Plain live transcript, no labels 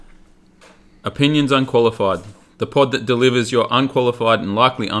Opinions Unqualified, the pod that delivers your unqualified and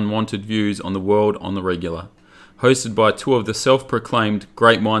likely unwanted views on the world on the regular. Hosted by two of the self-proclaimed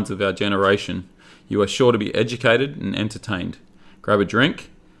great minds of our generation, you are sure to be educated and entertained. Grab a drink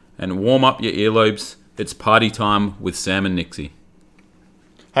and warm up your earlobes. It's party time with Sam and Nixie.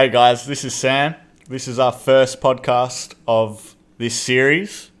 Hey guys, this is Sam. This is our first podcast of this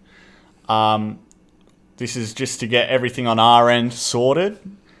series. This is just to get everything on our end sorted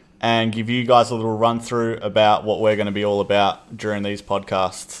and give you guys a little run through about what we're going to be all about during these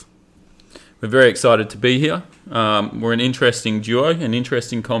podcasts. We're very excited to be here. We're an interesting duo, an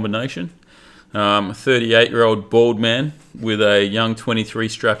interesting combination. A 38-year-old bald man with a young 23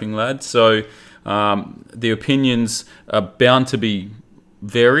 strapping lad. So the opinions are bound to be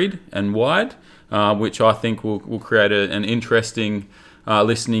varied and wide, which I think will create an interesting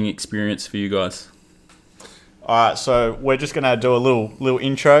listening experience for you guys. All right, so we're just going to do a little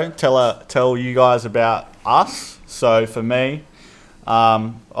intro, tell you guys about us. So for me,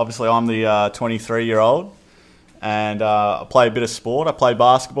 obviously I'm the 23-year-old, and I play a bit of sport. I play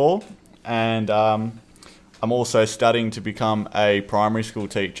basketball, and I'm also studying to become a primary school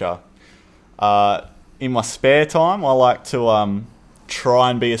teacher. In my spare time, I like to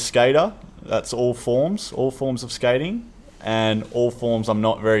try and be a skater. That's all forms of skating, and all forms I'm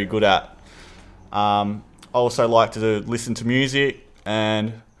not very good at. I also like to listen to music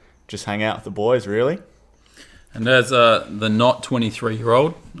and just hang out with the boys, really. And as the not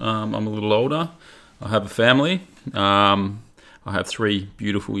 23-year-old, I'm a little older. I have a family. I have 3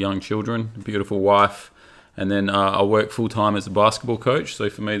 beautiful young children, a beautiful wife, and then I work full-time as a basketball coach. So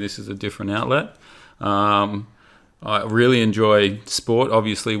for me, this is a different outlet. I really enjoy sport,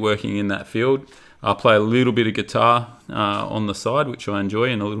 obviously working in that field. I play a little bit of guitar on the side, which I enjoy,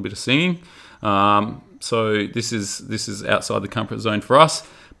 and a little bit of singing. So this is outside the comfort zone for us,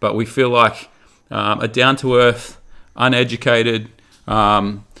 but we feel like a down-to-earth, uneducated,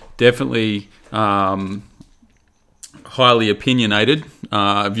 definitely highly opinionated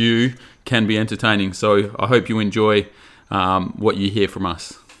view can be entertaining. So I hope you enjoy what you hear from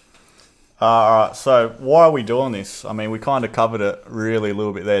us. All right, so why are we doing this? I mean, we kind of covered it really a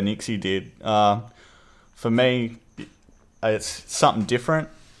little bit there. Nixie did. For me, it's something different.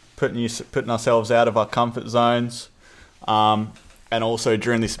 Putting ourselves out of our comfort zones, and also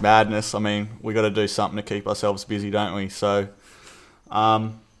during this madness, I mean, we got to do something to keep ourselves busy, don't we? So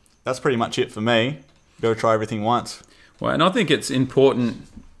that's pretty much it for me. Got to try everything once. Well, and I think it's important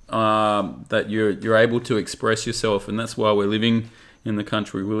that you're able to express yourself, and that's why we're living in the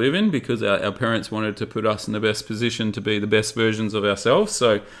country we live in, because our parents wanted to put us in the best position to be the best versions of ourselves.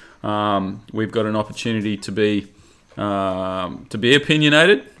 So we've got an opportunity to be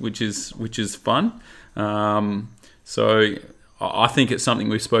opinionated, which is fun. So I think it's something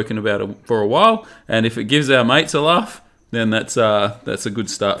we've spoken about for a while, and if it gives our mates a laugh, then that's a good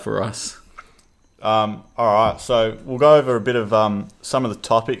start for us. All right, so we'll go over a bit of some of the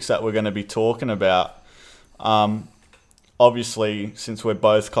topics that we're going to be talking about. Obviously, since we're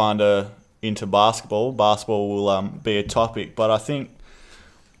both kind of into basketball will be a topic, but I think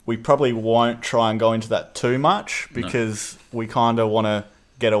we probably won't try and go into that too much because we kind of want to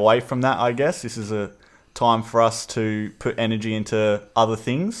get away from that, I guess. This is a time for us to put energy into other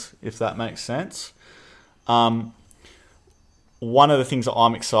things, if that makes sense. One of the things that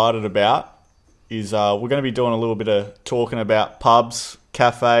I'm excited about is we're going to be doing a little bit of talking about pubs,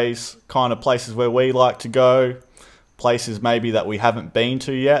 cafes, kind of places where we like to go, places maybe that we haven't been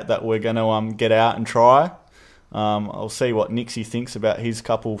to yet that we're going to get out and try. I'll see what Nixie thinks about his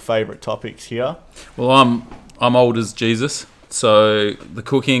couple favourite topics here. Well, I'm old as Jesus, so the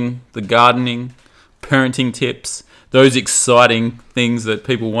cooking, the gardening, parenting tips, those exciting things that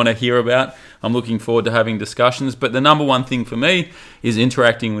people want to hear about, I'm looking forward to having discussions. But the number one thing for me is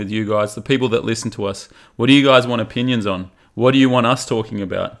interacting with you guys, the people that listen to us. What do you guys want opinions on? What do you want us talking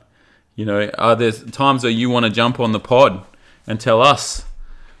about? You know, are there times where you want to jump on the pod and tell us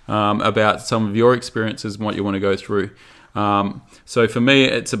about some of your experiences and what you want to go through? So for me,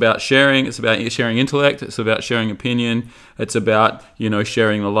 it's about sharing. It's about sharing intellect. It's about sharing opinion. It's about,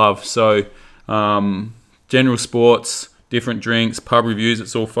 sharing the love. So general sports, different drinks, pub reviews,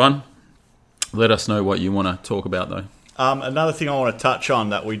 it's all fun. Let us know what you want to talk about, though. Another thing I want to touch on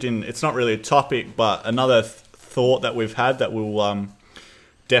that we didn't, it's not really a topic, but another thought that we've had that we'll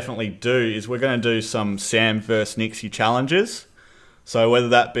definitely do is we're going to do some Sam versus Nixie challenges. So whether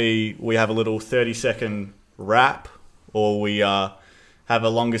that be we have a little 30-second rap, or we have a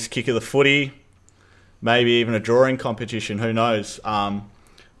longest kick of the footy, maybe even a drawing competition, who knows.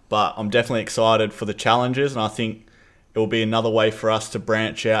 But I'm definitely excited for the challenges, and I think it will be another way for us to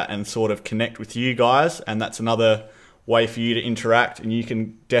branch out and sort of connect with you guys. And that's another way for you to interact. And you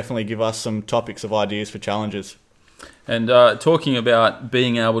can definitely give us some topics of ideas for challenges. And talking about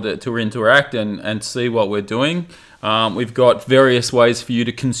being able to interact and see what we're doing, we've got various ways for you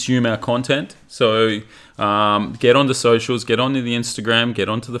to consume our content. So get onto socials, get onto the Instagram, get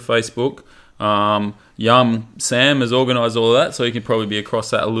onto the Facebook. Sam has organised all of that, so you can probably be across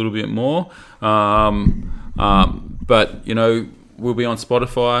that a little bit more. But, you know, we'll be on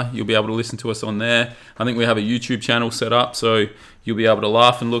Spotify. You'll be able to listen to us on there. I think we have a YouTube channel set up, so you'll be able to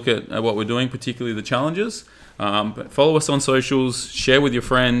laugh and look at what we're doing, particularly the challenges. But follow us on socials, share with your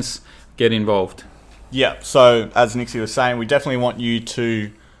friends, get involved. Yeah, so as Nixie was saying, we definitely want you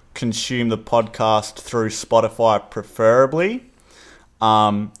to consume the podcast through Spotify preferably.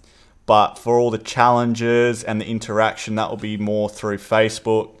 But for all the challenges and the interaction, that will be more through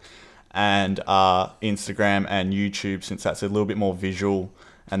Facebook and Instagram and YouTube, since that's a little bit more visual,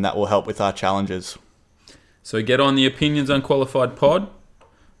 and that will help with our challenges. So get on the Opinions Unqualified pod,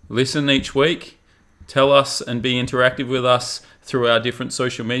 listen each week, tell us and be interactive with us through our different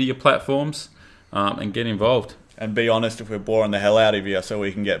social media platforms, and get involved. And be honest if we're boring the hell out of you so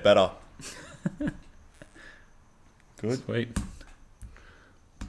we can get better. Good. Sweet.